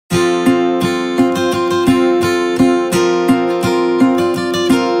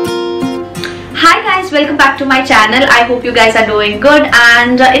guys, welcome back to my channel. I hope you guys are doing good.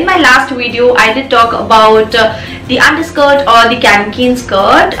 And in my last video I did talk about the underskirt or the cancan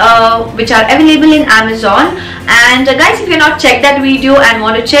skirt which are available in Amazon. And guys, if you're not checked that video and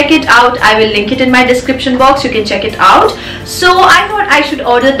want to check it out, I will link it in my description box. You can check it out. So I thought I should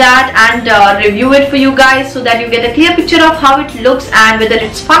order that and review it for you guys so that you get a clear picture of how it looks and whether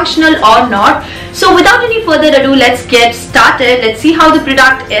it's functional or not. So without any further ado, let's get started. Let's see how the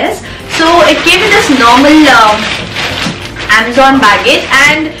product is. So it came in this normal Amazon baggage,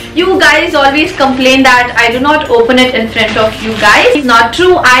 and you guys always complain that I do not open it in front of you guys. It's not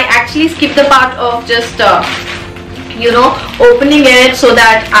true. I actually skip the part of just opening it so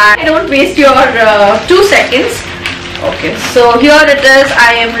that I don't waste your 2 seconds. Okay, so here it is.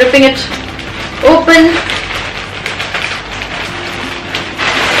 I am ripping it open.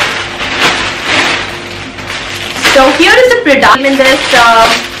 So here is the product in this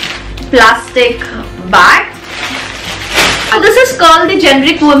plastic bag. So this is called the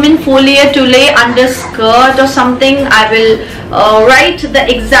generic women folie tulle underskirt or something. I will write the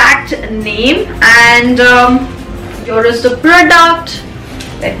exact name. And here is the product.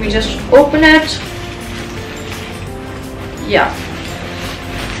 Let me just open it. Yeah.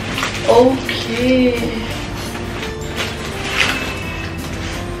 Okay.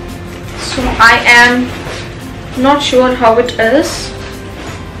 So I am not sure how it is.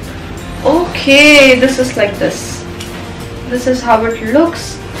 Okay, this is like this. This is how it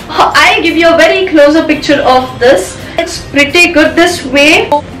looks. I give you a very closer picture of this. It's pretty good this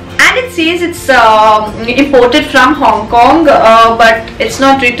way, and it says it's imported from Hong Kong, but it's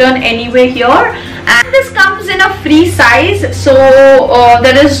not written anywhere here. And this comes in a free size, so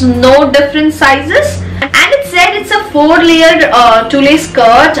there is no different sizes. And it said it's a 4-layer tulle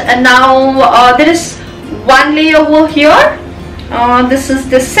skirt. And now there is one layer over here. This is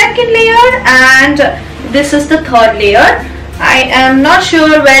the second layer, and this is the third layer. I am not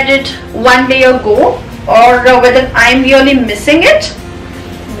sure where did one layer go, or whether I am really missing it.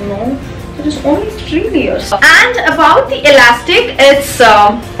 No, there is only 3 layers. And about the elastic, it's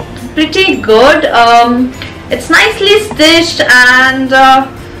pretty good. It's nicely stitched, and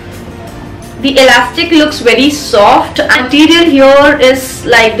the elastic looks very soft. Material here is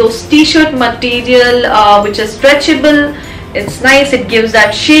like those t-shirt material which is stretchable. It's nice, it gives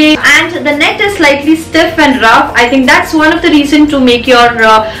that shape, and the net is slightly stiff and rough. I think that's one of the reasons to make your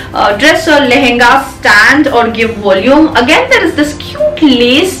dress or lehenga stand or give volume. Again, there is this cute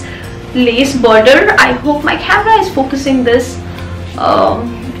lace border. I hope my camera is focusing this.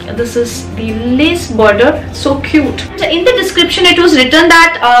 This is the lace border, so cute. In the description it was written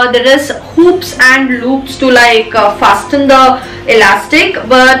that there is hoops and loops to like fasten the elastic,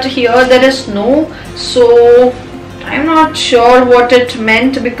 but here there is no. So I'm not sure what it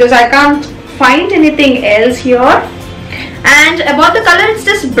meant because I can't find anything else here. And about the color, it's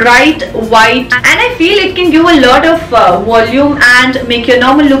this bright white, and I feel it can give a lot of volume and make your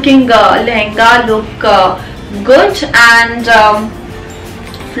normal looking lehenga look good and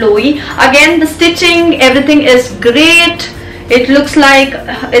flowy. Again, the stitching, everything is great. It looks like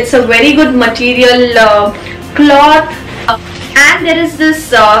it's a very good material cloth, and there is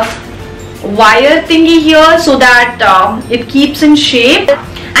this wire thingy here so that it keeps in shape.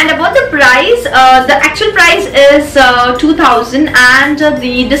 And about the price, the actual price is 2000 and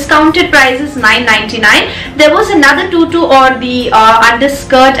the discounted price is 999. There was another tutu or the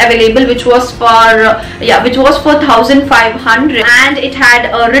underskirt available which was for 1500, and it had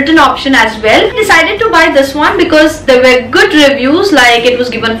a written option as well. I decided to buy this one because there were good reviews, like it was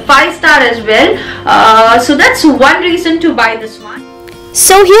given 5-star as well. So that's one reason to buy this one.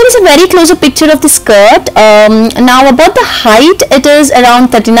 So here is a very closer picture of the skirt. Now about the height, it is around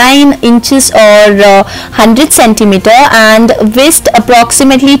 39 inches or 100 centimeter, and waist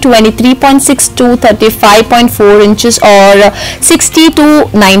approximately 23.6 to 35.4 inches or 60 to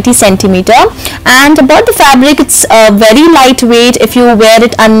 90 centimeter. And about the fabric, it's very lightweight. If you wear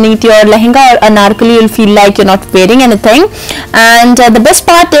it underneath your lehenga or anarkali, you'll feel like you're not wearing anything. And the best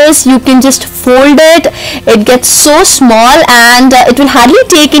part is you can just fold it. It gets so small, and it will hardly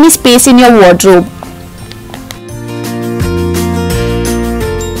take any space in your wardrobe.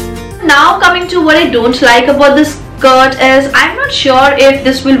 Now coming to what I don't like about this skirt is I'm not sure if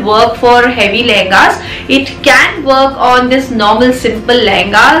this will work for heavy lehengas. It can work on this normal simple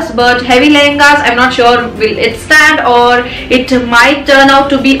lehengas, but heavy lehengas I'm not sure will it stand, or it might turn out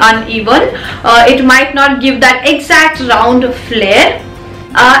to be uneven. It might not give that exact round flare.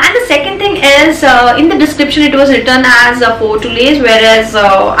 And the second thing is, in the description it was written as 4 tules, whereas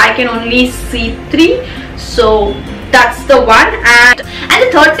I can only see 3. So that's the one. And the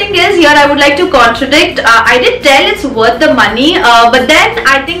the third thing is, here I would like to contradict. I did tell it's worth the money, but then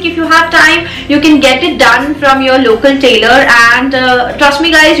I think if you have time, you can get it done from your local tailor, and trust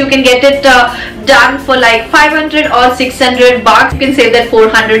me guys, you can get it done for like 500 or 600 bucks. You can save that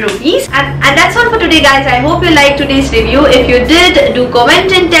 400 rupees. And that's all for today guys. I hope you liked today's review. If you did, do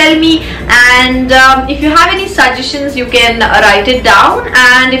comment and tell me, and if you have any suggestions, you can write it down,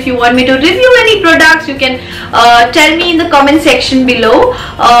 and if you want me to review any products, you can tell me in the comment section below.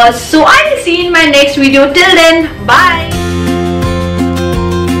 So I will see you in my next video. Till then, bye.